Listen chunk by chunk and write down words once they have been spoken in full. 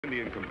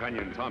Indian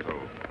companion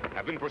Tonto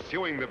have been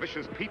pursuing the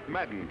vicious Pete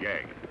Madden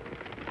gang.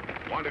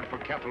 Wanted for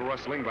cattle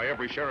rustling by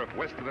every sheriff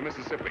west of the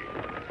Mississippi,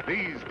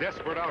 these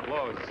desperate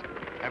outlaws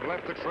have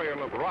left a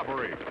trail of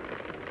robbery,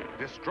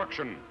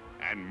 destruction,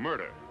 and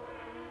murder.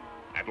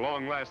 At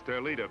long last,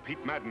 their leader,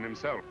 Pete Madden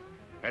himself,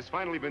 has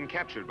finally been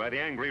captured by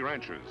the angry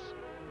ranchers.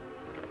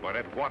 But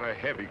at what a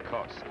heavy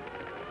cost.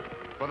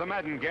 For the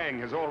Madden gang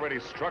has already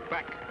struck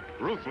back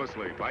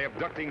ruthlessly by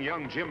abducting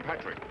young Jim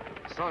Patrick,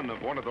 son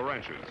of one of the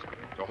ranchers,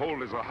 to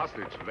hold as a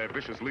hostage for their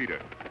vicious leader.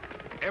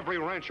 Every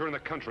rancher in the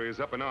country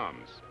is up in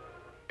arms.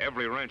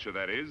 Every rancher,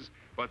 that is,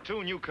 but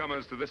two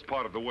newcomers to this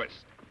part of the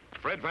West,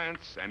 Fred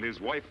Vance and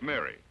his wife,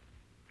 Mary.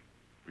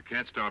 We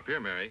can't stop here,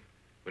 Mary.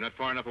 We're not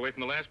far enough away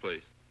from the last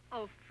place.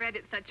 Oh, Fred,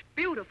 it's such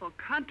beautiful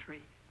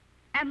country.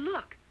 And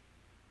look,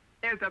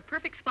 there's a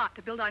perfect spot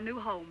to build our new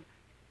home.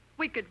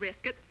 We could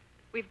risk it.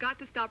 We've got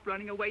to stop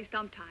running away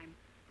sometime.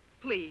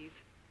 Please.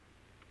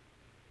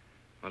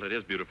 Well, it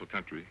is beautiful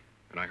country,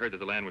 and I heard that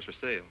the land was for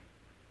sale.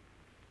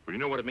 But you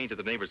know what it means if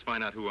the neighbors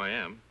find out who I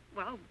am?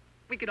 Well,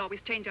 we could always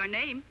change our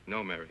name.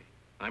 No, Mary.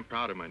 I'm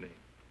proud of my name.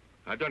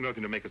 I've done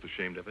nothing to make us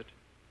ashamed of it.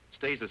 It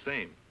stays the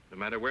same, no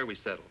matter where we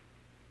settle,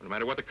 no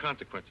matter what the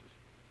consequences.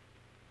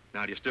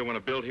 Now, do you still want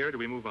to build here, or do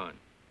we move on?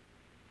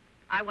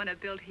 I want to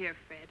build here,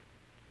 Fred.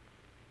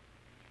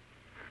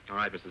 All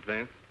right, Mrs.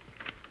 Vance.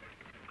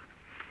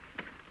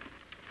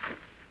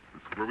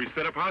 This is where we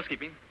set up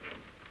housekeeping.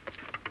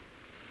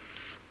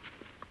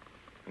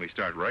 And we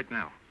start right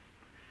now.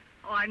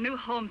 Oh, our new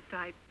home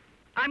site.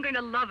 I'm going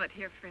to love it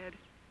here, Fred.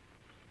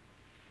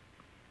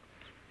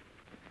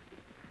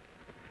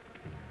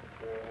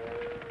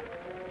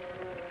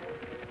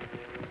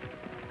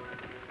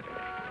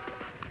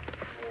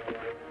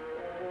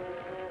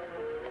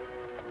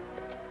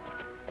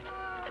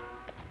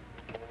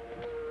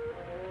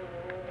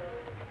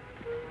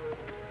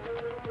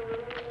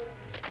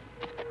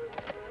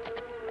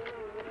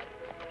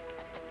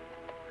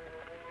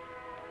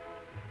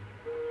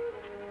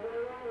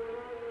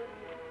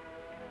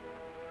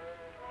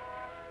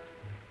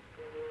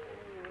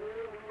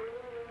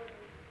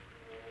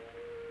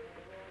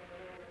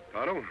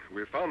 Tonto,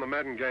 we found the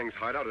Madden gang's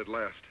hideout at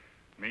last.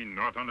 Me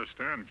not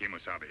understand,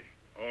 Kimosabe.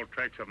 All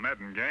tracks of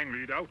Madden gang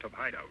lead out of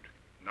Hideout,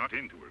 not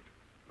into it.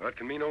 That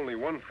can mean only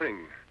one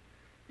thing.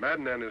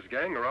 Madden and his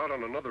gang are out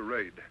on another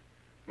raid.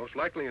 Most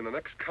likely in the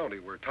next county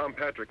where Tom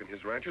Patrick and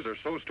his ranchers are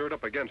so stirred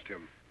up against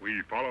him.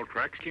 We follow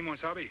tracks,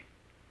 Kimosabe?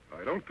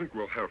 I don't think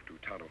we'll have to,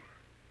 Tonto.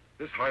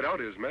 This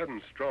hideout is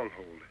Madden's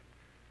stronghold.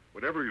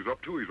 Whatever he's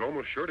up to, he's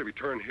almost sure to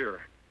return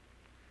here.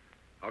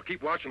 I'll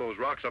keep watching those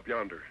rocks up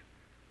yonder.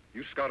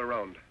 You scout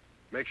around.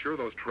 Make sure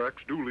those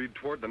tracks do lead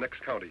toward the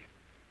next county.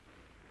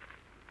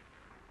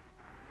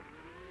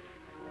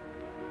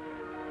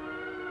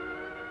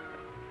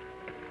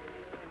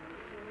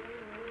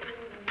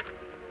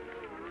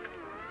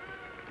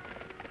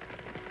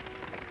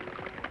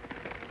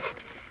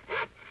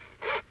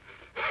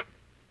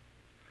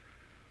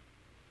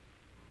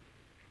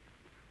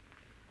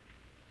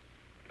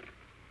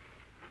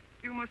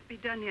 You must be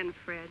done in,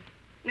 Fred.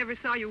 Never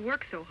saw you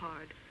work so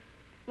hard.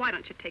 Why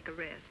don't you take a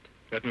rest?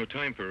 Got no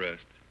time for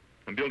rest.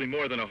 I'm building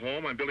more than a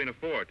home. I'm building a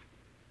fort.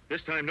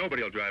 This time,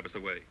 nobody will drive us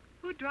away.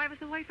 Who'd drive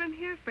us away from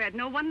here, Fred?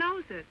 No one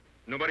knows it.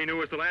 Nobody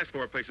knew us the last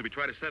four places we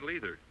tried to settle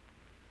either.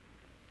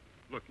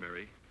 Look,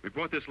 Mary, we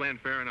bought this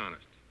land fair and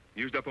honest.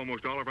 Used up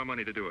almost all of our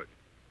money to do it.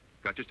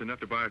 Got just enough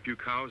to buy a few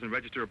cows and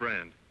register a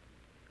brand.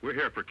 We're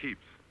here for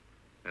keeps.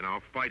 And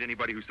I'll fight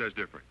anybody who says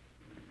different.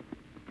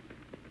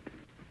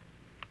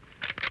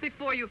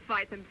 Before you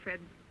fight them, Fred,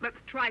 let's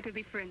try to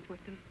be friends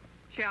with them,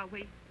 shall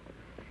we?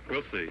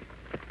 We'll see.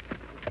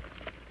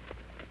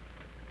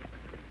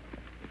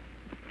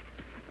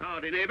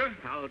 Howdy, neighbor.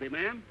 Howdy,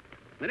 ma'am.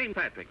 My name's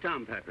Patrick,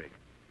 Tom Patrick.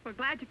 We're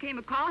glad you came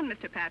a-calling,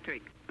 Mr.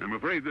 Patrick. I'm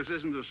afraid this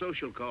isn't a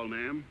social call,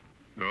 ma'am.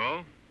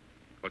 No?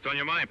 What's on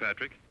your mind,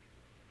 Patrick?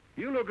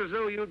 You look as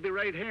though you'd be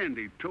right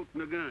handy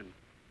toting a gun.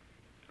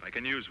 I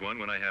can use one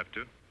when I have to.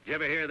 Did you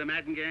ever hear of the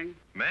Madden gang?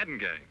 Madden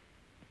gang?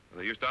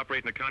 Well, they used to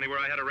operate in the county where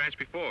I had a ranch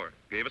before.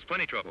 Gave us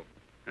plenty trouble.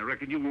 I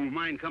reckon you won't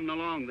mind coming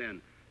along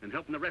then and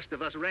helping the rest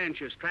of us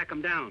ranchers track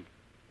them down.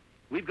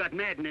 We've got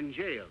Madden in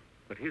jail,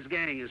 but his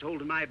gang is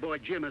holding my boy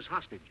Jim as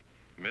hostage.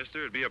 Mister,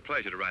 it'd be a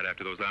pleasure to ride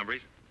after those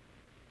hombres.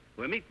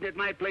 We're meeting at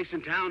my place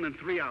in town in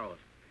 3 hours.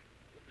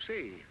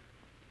 See,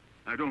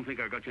 I don't think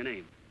I got your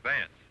name.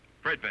 Vance.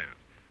 Fred Vance.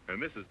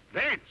 And this is...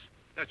 Vance?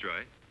 That's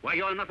right. Why,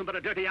 you're nothing but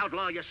a dirty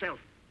outlaw yourself.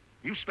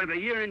 You spent a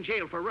year in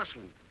jail for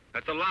rustling.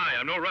 That's a lie.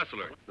 I'm no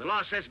rustler. The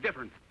law says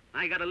different.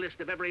 I got a list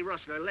of every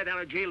rustler let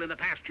out of jail in the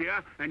past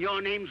year, and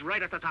your name's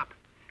right at the top.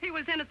 He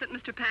was innocent,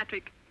 Mr.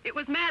 Patrick. It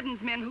was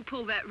Madden's men who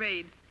pulled that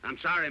raid. I'm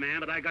sorry, ma'am,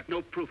 but I got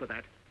no proof of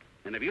that.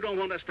 And if you don't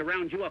want us to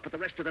round you up with the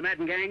rest of the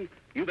Madden gang,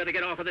 you better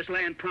get off of this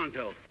land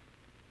pronto.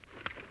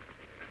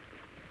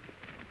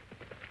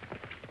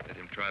 Let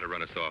him try to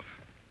run us off.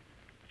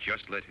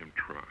 Just let him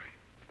try.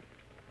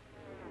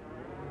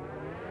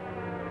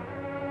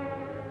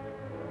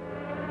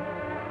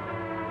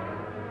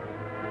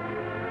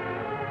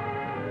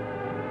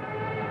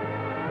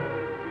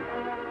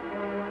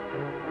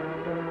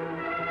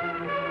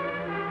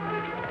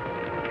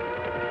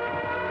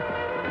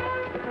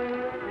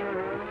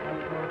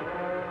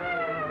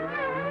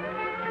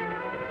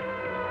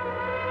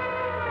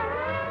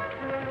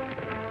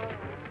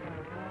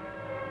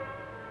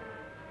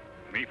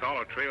 Me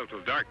follow trail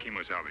till dark,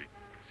 Kemosabe.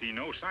 See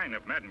no sign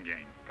of Madden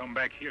gang. Come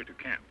back here to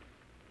camp.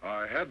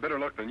 I had better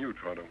luck than you,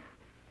 Trendle.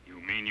 You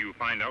mean you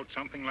find out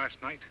something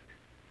last night?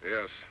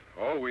 Yes,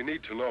 all we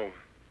need to know.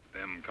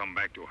 Them come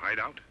back to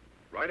Hideout?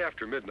 Right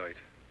after midnight.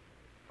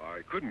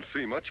 I couldn't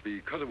see much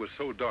because it was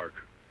so dark,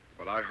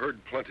 but I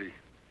heard plenty.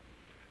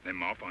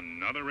 Them off on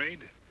another raid?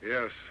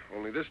 Yes,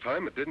 only this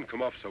time it didn't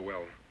come off so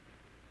well.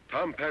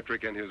 Tom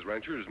Patrick and his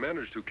ranchers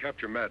managed to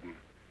capture Madden.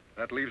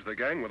 That leaves the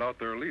gang without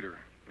their leader.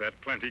 That's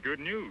plenty good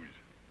news.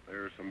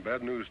 There's some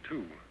bad news,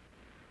 too.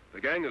 The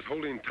gang is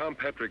holding Tom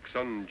Patrick's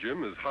son,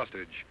 Jim, as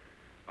hostage.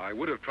 I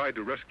would have tried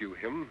to rescue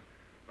him,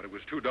 but it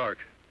was too dark.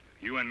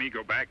 You and me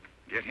go back,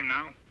 get him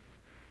now?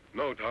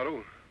 No,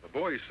 Tonto. The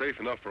boy's safe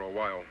enough for a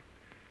while.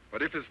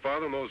 But if his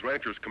father and those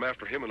ranchers come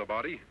after him in a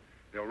body,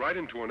 they'll ride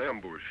into an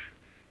ambush.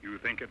 You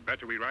think it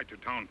better we ride to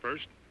town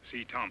first,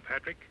 see Tom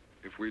Patrick?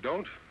 If we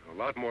don't, a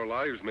lot more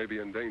lives may be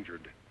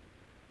endangered.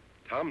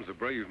 Tom's a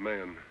brave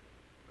man,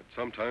 but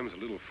sometimes a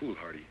little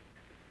foolhardy.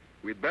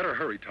 We'd better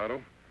hurry,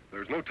 Tonto.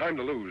 There's no time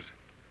to lose.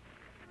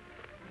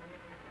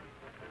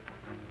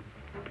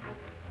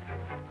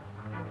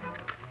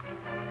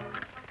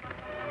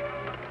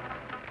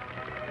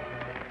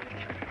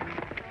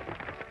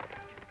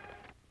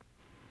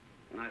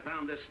 I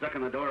found this stuck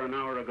in the door an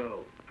hour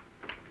ago.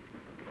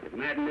 If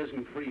Madden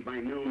isn't free by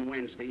noon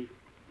Wednesday,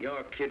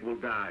 your kid will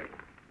die.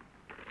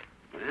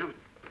 Well?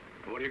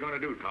 What are you going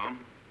to do, Tom?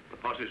 The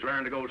posse's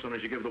raring to go as soon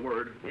as you give the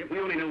word. If we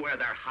only knew where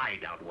their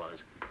hideout was.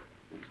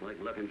 It's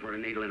like looking for a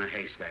needle in a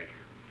haystack.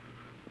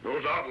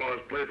 Those outlaws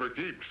play for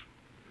keeps.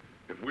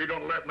 If we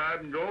don't let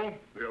Madden go,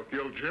 they'll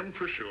kill Jim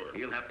for sure.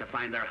 You'll have to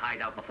find their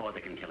hideout before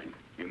they can kill him.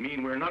 You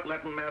mean we're not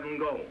letting Madden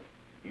go?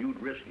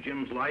 You'd risk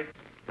Jim's life?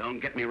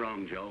 Don't get me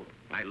wrong, Joe.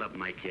 I love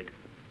my kid.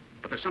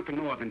 But there's something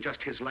more than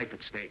just his life at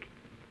stake.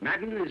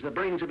 Madden is the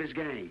brains of his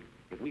gang.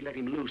 If we let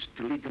him loose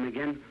to lead them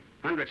again,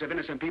 hundreds of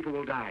innocent people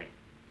will die.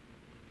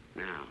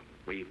 Now,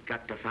 we've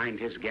got to find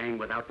his gang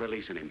without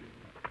releasing him.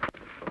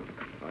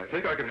 I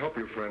think I can help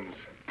you, friends.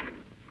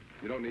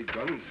 You don't need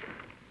guns.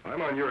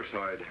 I'm on your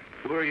side.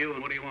 Who are you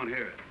and what do you want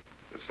here?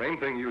 The same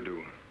thing you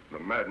do. The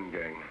Madden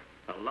gang.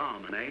 A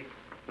lawman, eh?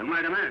 Then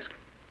why the mask?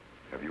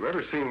 Have you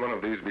ever seen one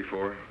of these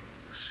before? A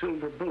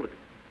silver bullet.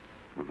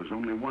 Well, there's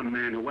only one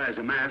man who wears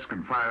a mask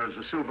and fires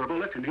a silver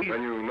bullet, and he's...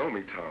 Then you know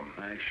me, Tom.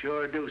 I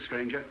sure do,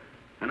 stranger.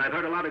 And I've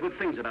heard a lot of good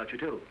things about you,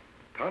 too.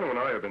 Tonto and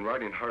I have been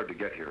riding hard to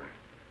get here.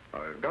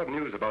 I've got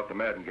news about the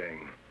Madden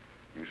gang.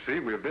 You see,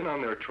 we've been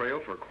on their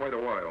trail for quite a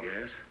while.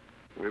 Yes?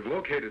 We've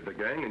located the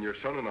gang and your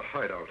son in a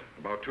hideout,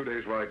 about 2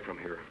 days' ride from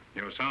here.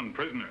 Your son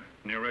prisoner,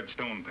 near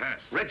Redstone Pass.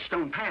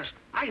 Redstone Pass?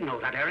 I know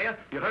that area.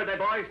 You heard that,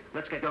 boys?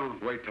 Let's get going.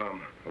 Wait,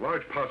 Tom. A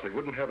large posse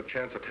wouldn't have a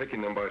chance of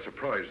taking them by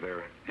surprise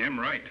there. Him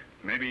right.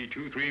 Maybe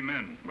 2-3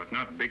 men, but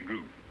not big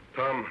group.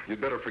 Tom,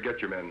 you'd better forget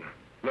your men.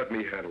 Let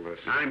me handle this.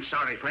 I'm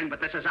sorry, friend, but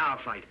this is our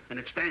fight, and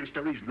it stands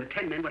to reason that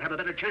 10 men would have a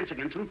better chance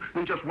against them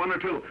than just 1 or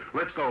 2.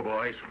 Let's go,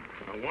 boys.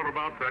 What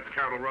about that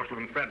cattle rustler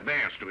and Fred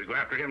Vance? Do we go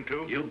after him,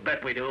 too? You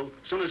bet we do.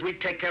 As soon as we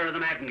take care of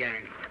the Madden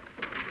gang.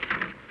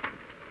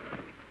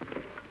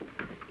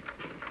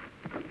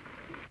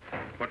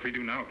 What we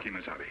do now,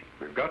 Kemosabe?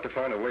 We've got to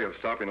find a way of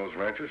stopping those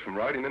ranchers from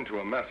riding into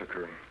a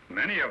massacre.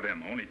 Many of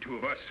them, only 2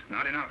 of us.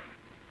 Not enough.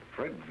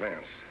 Fred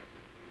Vance.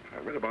 I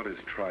read about his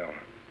trial.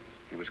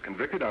 He was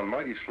convicted on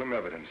mighty slim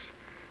evidence.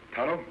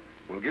 Tonto,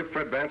 we'll give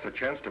Fred Vance a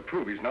chance to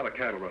prove he's not a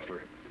cattle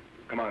rustler.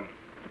 Come on.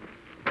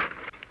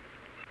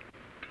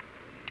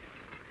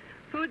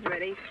 Food's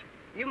ready.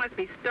 You must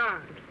be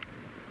starved.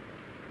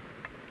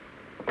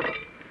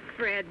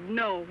 Fred,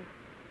 no.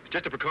 It's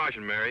just a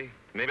precaution, Mary.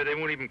 Maybe they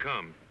won't even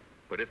come.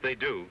 But if they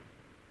do...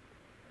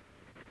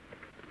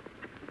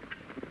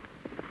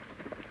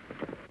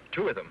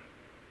 2 of them.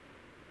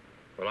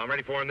 Well, I'm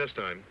ready for them this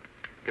time.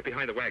 Get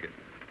behind the wagon.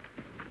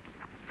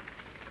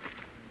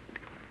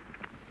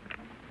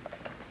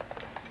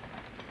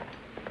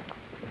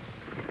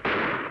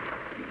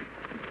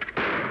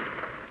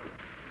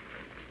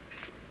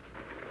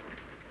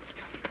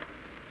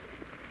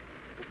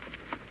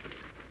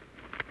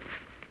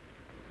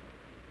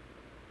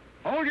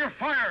 Hold your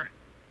fire.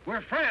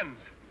 We're friends.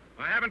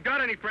 I haven't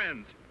got any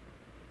friends.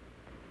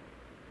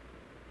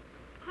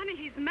 Honey,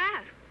 he's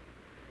masked.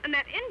 And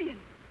that Indian.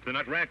 They're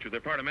not ranchers. They're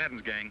part of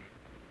Madden's gang.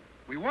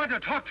 We want to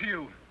talk to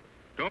you.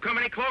 Don't come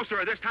any closer,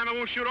 or this time I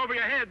won't shoot over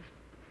your heads.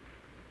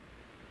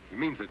 He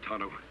means it,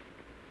 Tonto.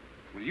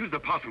 We'll use the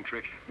possum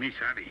trick. Me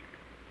savvy.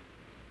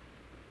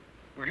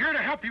 We're here to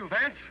help you,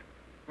 Vance.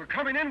 We're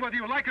coming in whether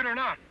you like it or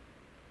not.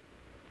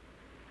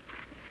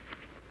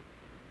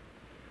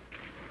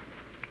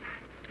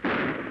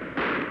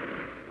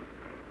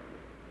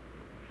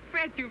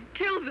 Fred, you've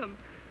killed them.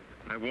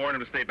 I warned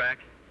him to stay back.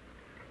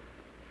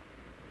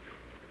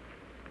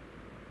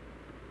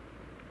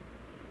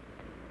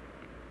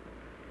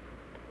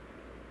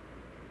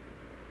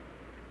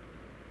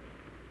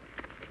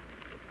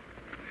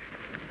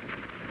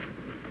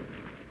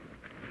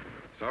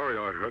 Sorry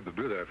I had to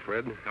do that,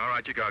 Fred. All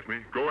right, you got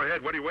me. Go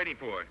ahead. What are you waiting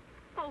for?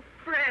 Oh,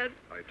 Fred.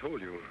 I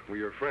told you, we're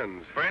your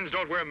friends. Friends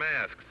don't wear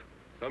masks.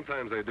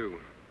 Sometimes they do.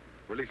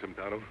 Release him,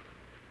 Tonto. You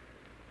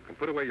can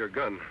put away your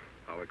gun.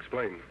 I'll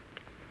explain.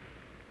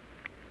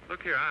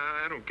 Look here,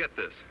 I don't get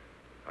this.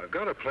 I've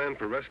got a plan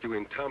for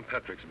rescuing Tom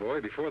Patrick's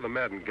boy before the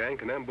Madden gang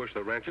can ambush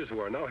the ranchers who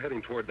are now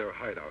heading toward their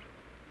hideout.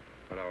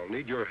 But I'll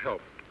need your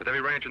help. With every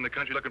ranch in the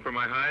country looking for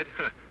my hide?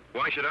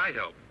 Why should I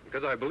help?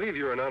 Because I believe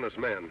you're an honest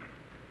man.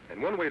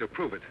 And one way to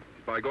prove it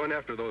is by going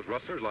after those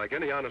rustlers like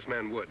any honest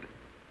man would.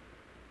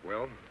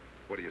 Well,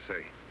 what do you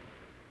say?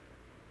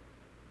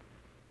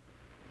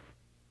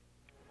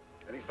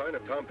 Any sign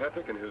of Tom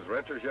Patrick and his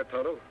ranchers yet,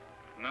 Tonto?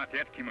 Not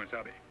yet,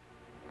 Kimosabe.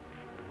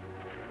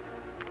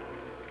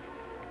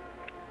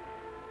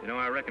 You know,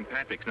 I reckon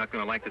Patrick's not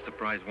going to like the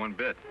surprise one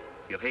bit.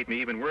 He'll hate me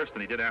even worse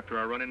than he did after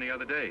our run-in the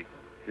other day.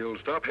 He'll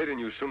stop hating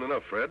you soon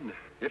enough, Fred,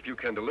 if you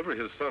can deliver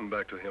his son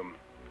back to him.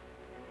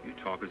 You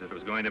talk as if it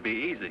was going to be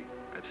easy.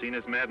 I've seen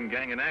this Madden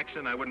gang in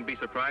action. I wouldn't be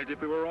surprised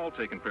if we were all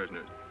taken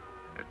prisoners.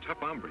 They're tough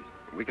hombres.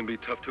 We can be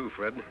tough too,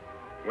 Fred,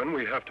 when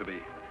we have to be.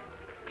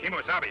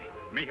 Kimosabe,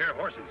 me hear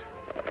horses.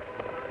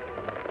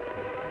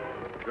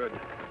 Good.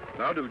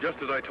 Now do just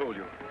as I told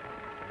you.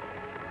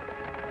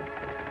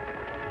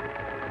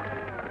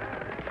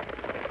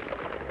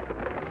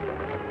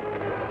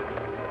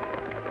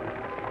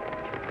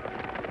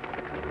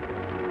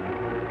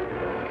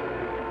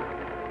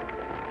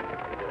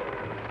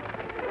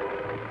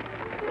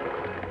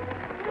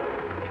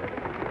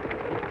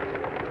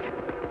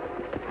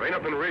 Rein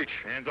up and reach.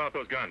 Hands off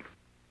those guns.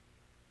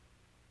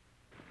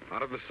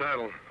 Out of the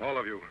saddle, all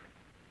of you.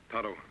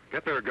 Tonto,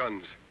 get their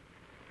guns.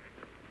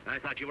 I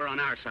thought you were on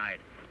our side.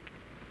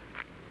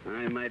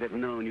 I might have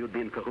known you'd be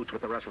in cahoots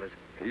with the rustlers.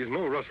 He's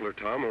no rustler,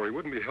 Tom, or he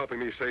wouldn't be helping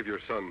me save your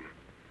son.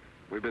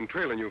 We've been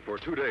trailing you for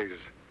 2 days.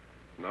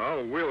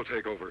 Now we'll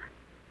take over.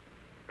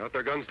 Got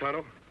their guns,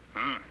 Tonto?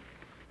 Huh?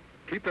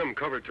 Keep them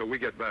covered till we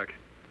get back.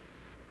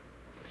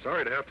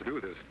 Sorry to have to do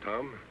this,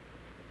 Tom,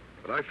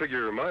 but I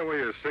figure my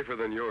way is safer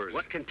than yours.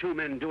 What can 2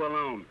 men do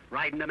alone?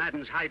 Ride into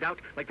Madden's hideout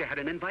like they had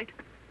an invite?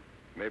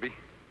 Maybe.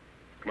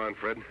 Come on,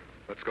 Fred.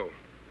 Let's go.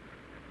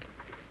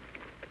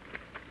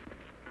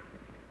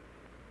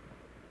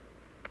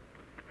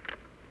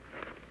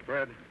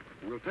 Fred,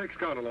 we'll take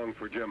Scott along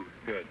for Jim.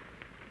 Good.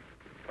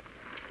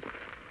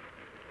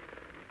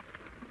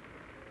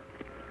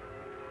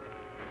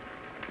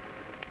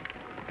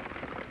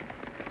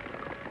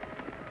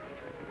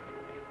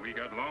 We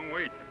got a long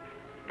wait.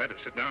 Better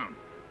sit down.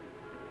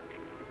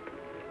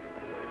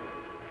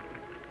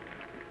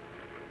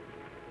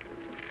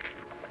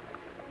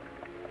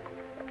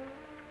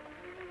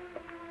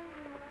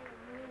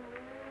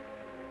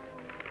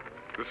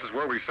 This is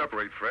where we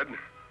separate, Fred.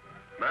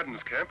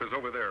 Madden's camp is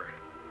over there.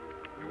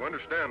 You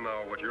understand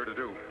now what you're to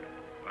do.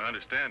 I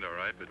understand, all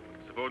right, but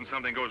supposing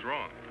something goes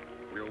wrong.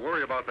 We'll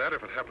worry about that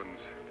if it happens.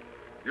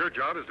 Your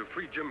job is to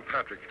free Jim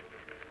Patrick.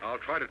 I'll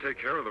try to take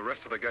care of the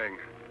rest of the gang.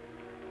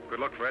 Good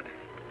luck, Fred.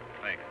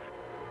 Thanks.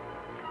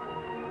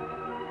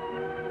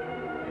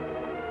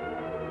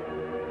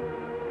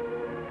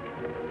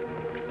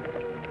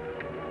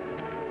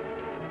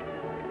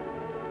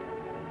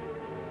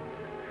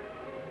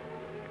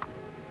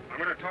 I'm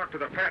going to talk to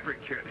the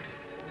Patrick kid.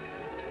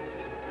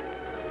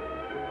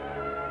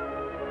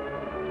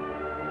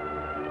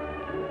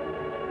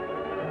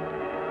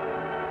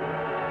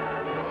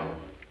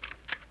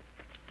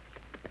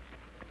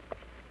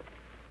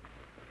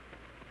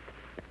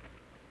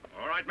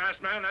 All right,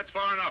 masked man, that's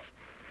far enough.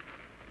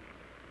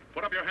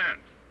 Put up your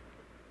hands.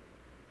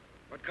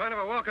 What kind of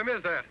a welcome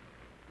is that?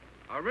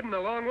 I've ridden a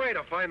long way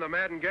to find the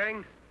Madden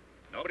gang.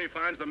 Nobody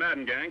finds the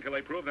Madden gang till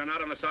they prove they're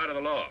not on the side of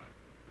the law.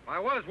 I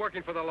was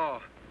working for the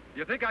law.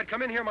 You think I'd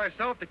come in here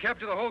myself to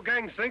capture the whole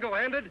gang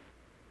single-handed?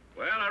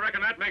 Well, I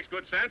reckon that makes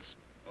good sense.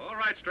 All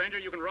right, stranger,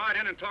 you can ride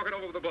in and talk it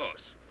over with the boss.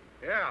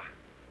 Yeah.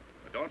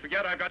 But don't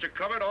forget, I've got you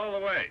covered all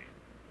the way.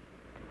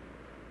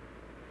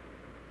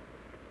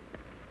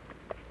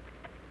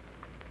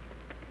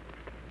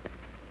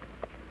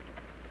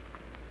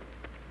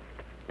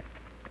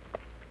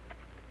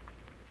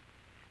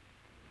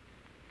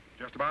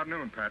 Just about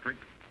noon, Patrick.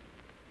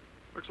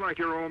 Looks like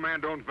your old man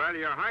don't value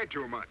your hide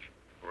too much.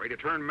 Or he'd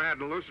have turned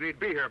Madden loose and he'd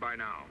be here by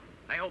now.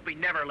 I hope he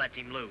never lets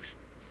him loose.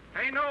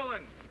 Hey,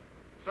 Nolan!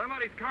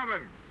 Somebody's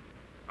coming.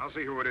 I'll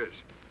see who it is.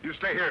 You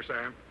stay here,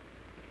 Sam.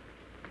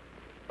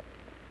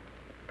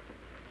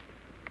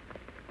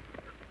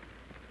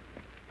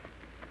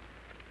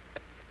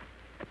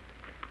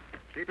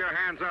 Keep your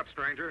hands up,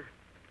 stranger.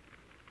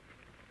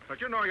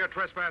 But you know you're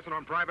trespassing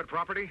on private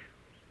property?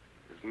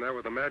 Isn't that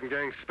what the Madden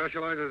gang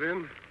specializes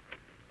in?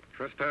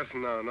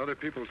 Trespassing on other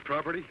people's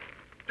property?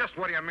 Just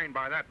what do you mean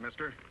by that,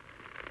 mister?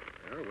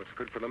 Well, what's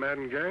good for the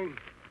Madden gang?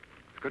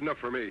 It's good enough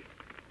for me.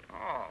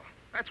 Oh,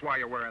 that's why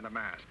you're wearing the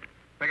mask.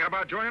 Thinking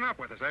about joining up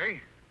with us, eh?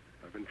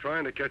 I've been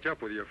trying to catch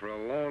up with you for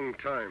a long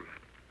time.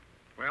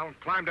 Well,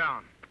 climb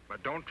down,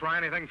 but don't try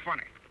anything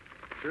funny.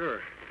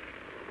 Sure.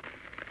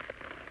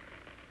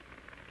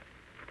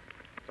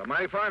 It's a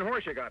mighty fine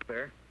horse you got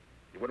there.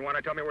 You wouldn't want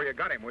to tell me where you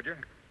got him, would you?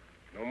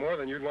 No more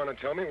than you'd want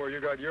to tell me where you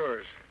got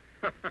yours.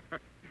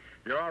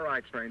 You're all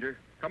right, stranger.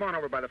 Come on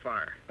over by the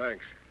fire.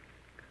 Thanks.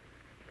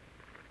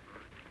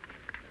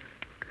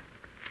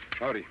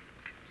 Howdy.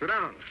 Sit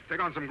down.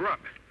 Take on some grub.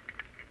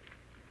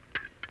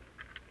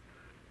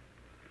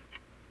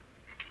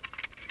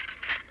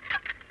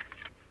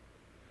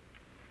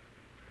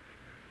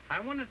 I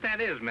wonder if that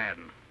is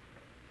Madden.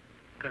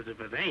 Because if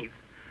it ain't,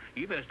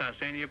 you better start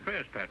saying your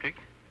prayers, Patrick.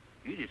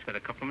 You just got a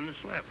couple of minutes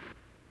left.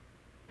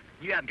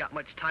 You haven't got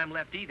much time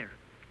left either.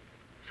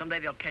 Someday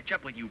they'll catch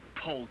up with you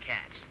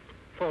polecats.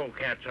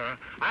 Polecats, huh?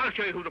 I'll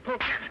show you who the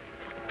polecat is.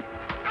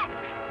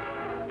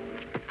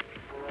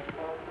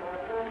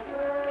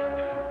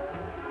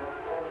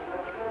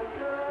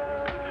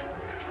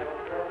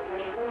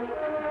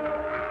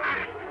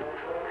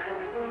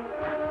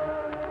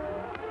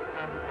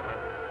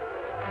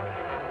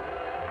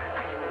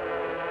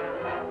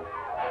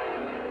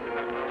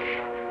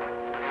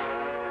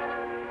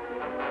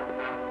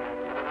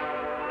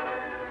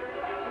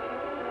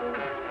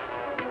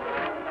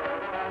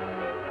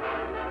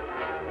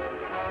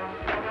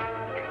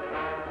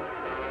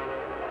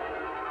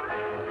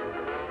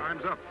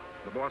 Up.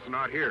 The boss is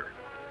not here.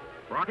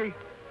 Rocky,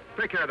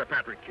 take care of the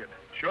Patrick kid.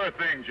 Sure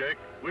thing, Jake.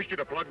 Wish you'd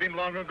have plugged him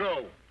long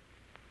ago.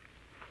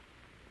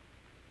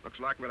 Looks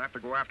like we'll have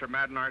to go after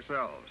Madden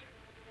ourselves.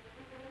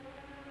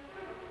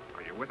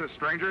 Are you with us,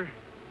 stranger?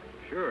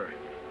 Sure.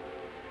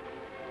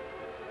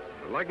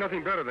 I'd like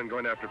nothing better than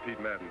going after Pete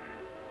Madden.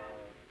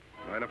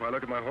 Mind if I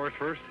look at my horse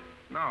first?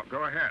 No,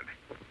 go ahead.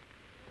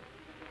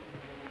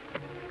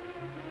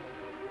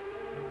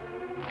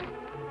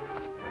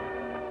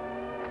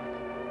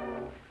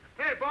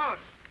 Hey, boss.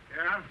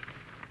 Yeah?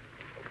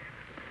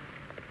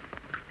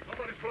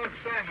 Somebody plugged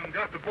Sam and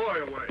got the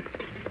boy away.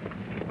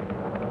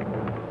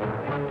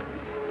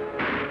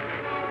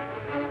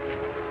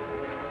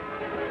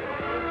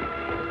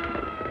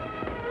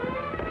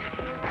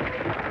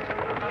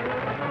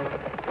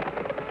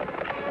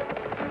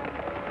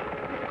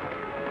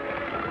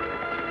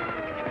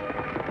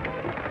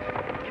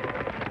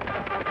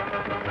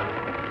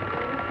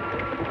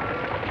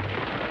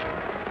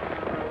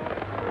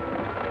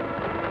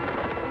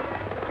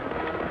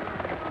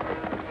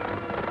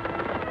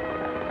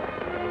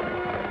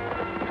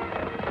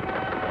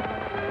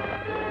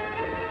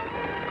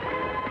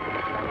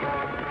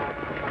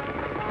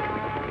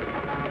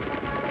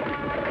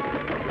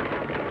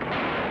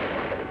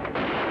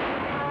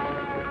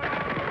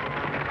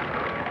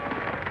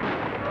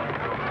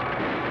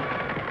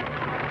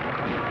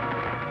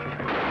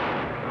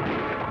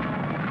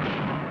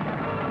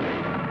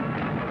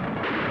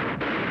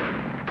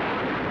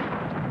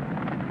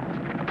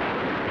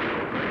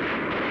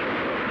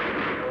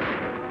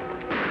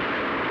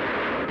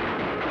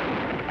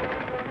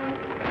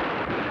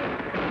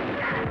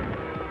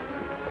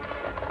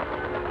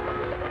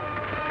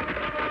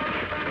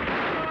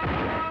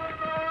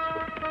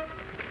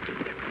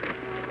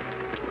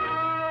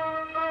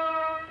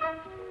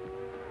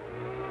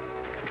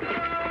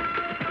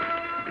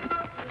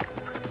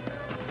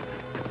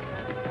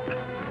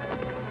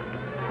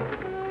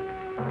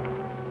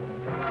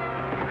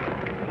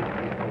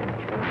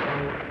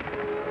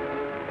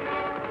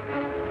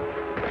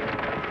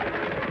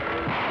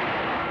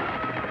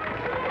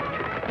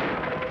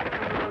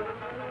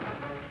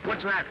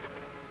 What's that?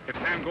 If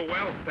Sam go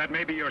well, that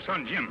may be your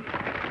son, Jim.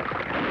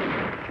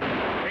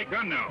 Take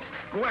gun now.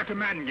 Go after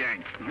Madden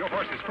gang. Your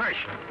horse is fresh.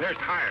 There's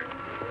tired.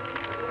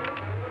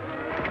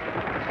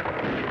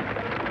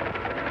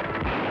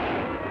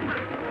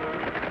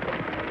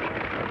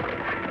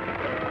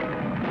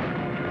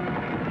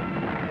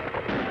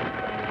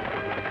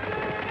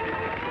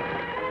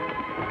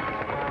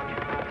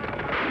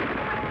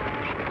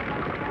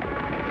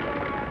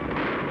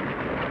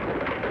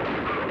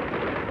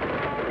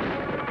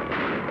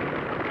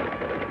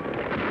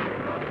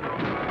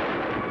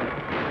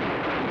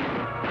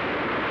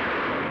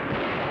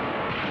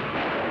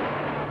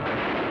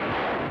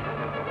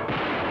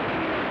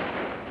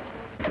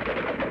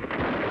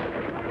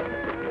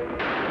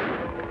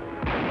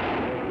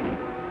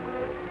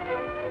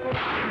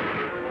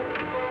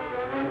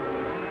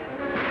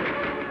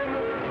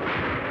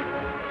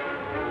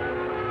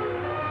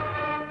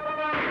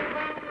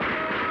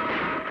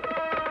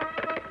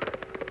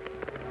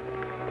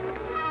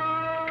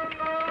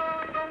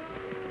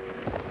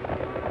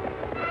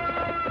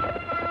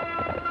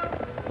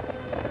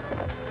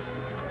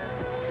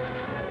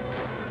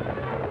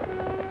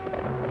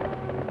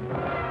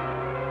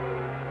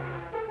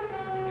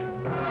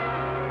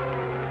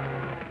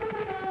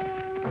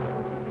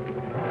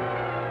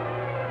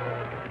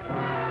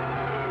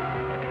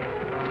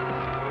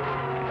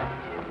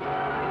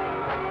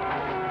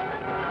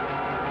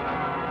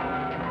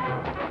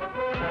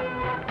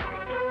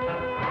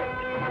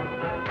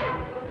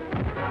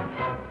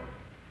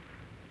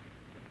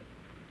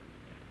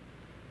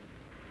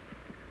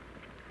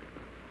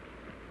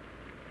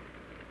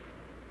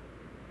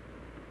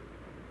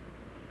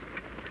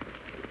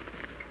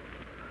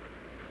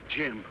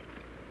 Jim,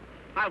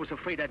 I was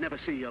afraid I'd never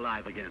see you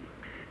alive again.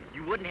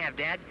 You wouldn't have,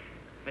 Dad,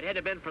 if it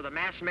hadn't been for the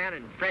masked man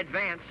and Fred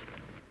Vance.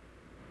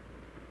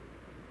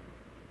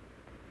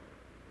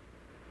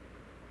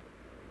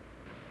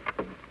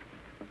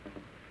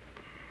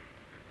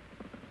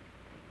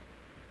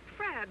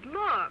 Dad,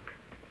 look.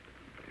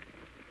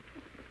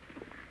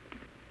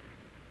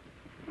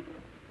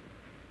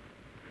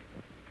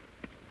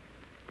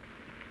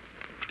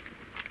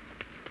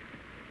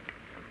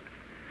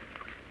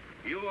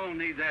 You won't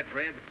need that,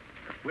 Fred.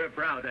 We're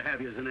proud to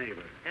have you as a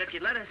neighbor. And if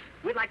you'd let us,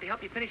 we'd like to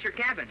help you finish your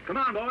cabin. Come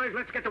on, boys,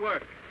 let's get to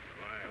work.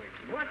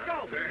 Let's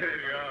go. There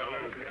you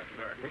go.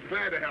 We're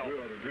glad to help. We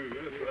ought to do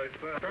this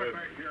right.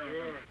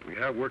 We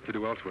have work to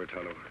do elsewhere,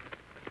 Tonto.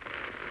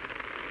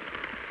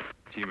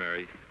 Gee,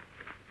 Mary,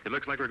 it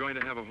looks like we're going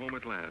to have a home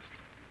at last.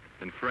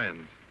 And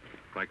friends,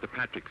 like the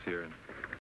Patricks here.